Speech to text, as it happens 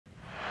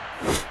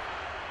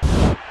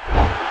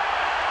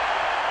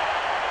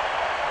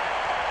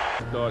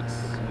thoughts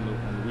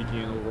on the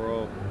weekend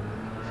overall?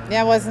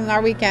 Yeah, it wasn't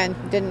our weekend.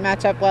 Didn't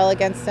match up well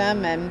against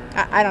them, and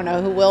I don't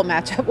know who will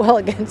match up well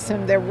against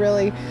them. They're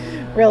really,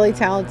 really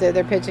talented.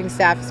 Their pitching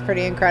staff is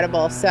pretty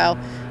incredible. So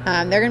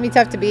they're going to be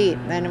tough to beat,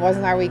 and it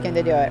wasn't our weekend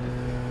to do it.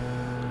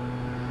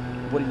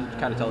 What did you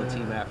kind of tell the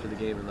team after the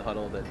game in the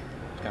huddle that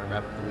kind of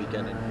wrap up the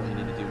weekend and what you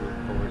need to do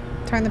moving forward?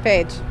 Turn the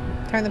page.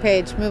 Turn the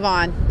page. Move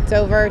on. It's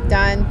over.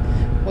 Done.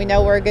 We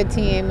know we're a good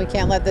team. We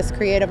can't let this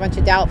create a bunch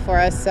of doubt for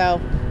us.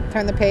 So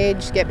turn the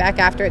page, get back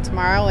after it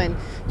tomorrow, and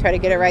try to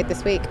get it right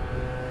this week.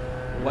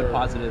 What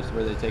positives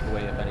were they take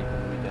away, if any,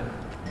 from the weekend?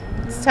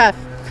 It's tough.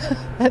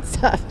 That's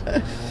tough.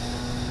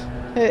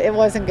 It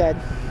wasn't good.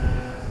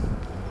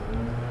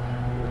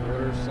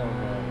 What are some,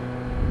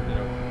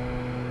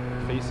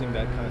 facing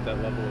that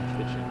level of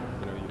pitching?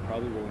 You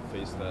probably won't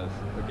face that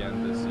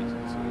again this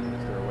season. So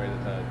is there a way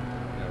that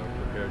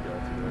prepared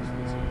y'all for the rest of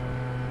the season?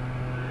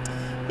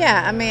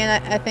 Yeah, I mean,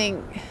 I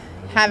think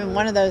having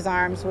one of those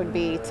arms would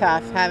be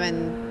tough.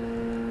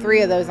 Having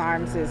three of those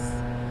arms is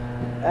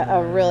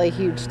a really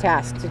huge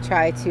task to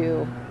try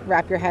to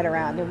wrap your head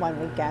around in one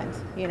weekend.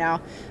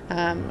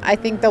 I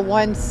think the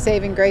one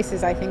saving grace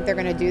is I think they're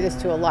going to do this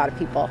to a lot of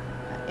people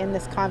in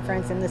this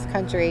conference, in this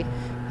country.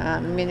 I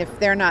mean, if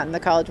they're not in the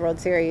College World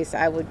Series,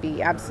 I would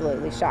be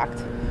absolutely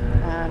shocked.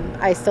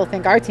 I still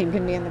think our team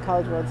can be in the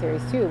College World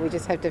Series too. We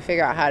just have to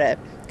figure out how to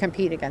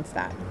compete against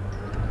that.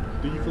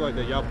 Do you feel like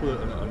that y'all put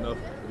enough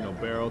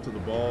barrel to the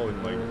ball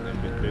and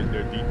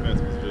their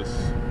defense was just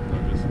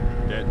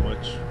that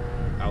much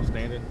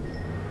outstanding?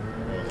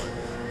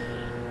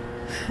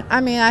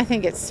 I mean, I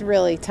think it's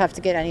really tough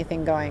to get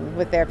anything going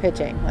with their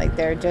pitching. Like,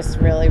 they're just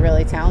really,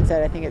 really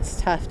talented. I think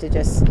it's tough to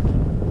just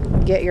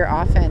get your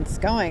offense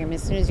going. I mean,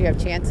 as soon as you have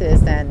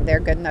chances, then they're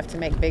good enough to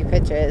make big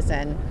pitches,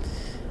 and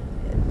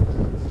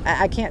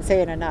I can't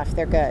say it enough.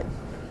 They're good.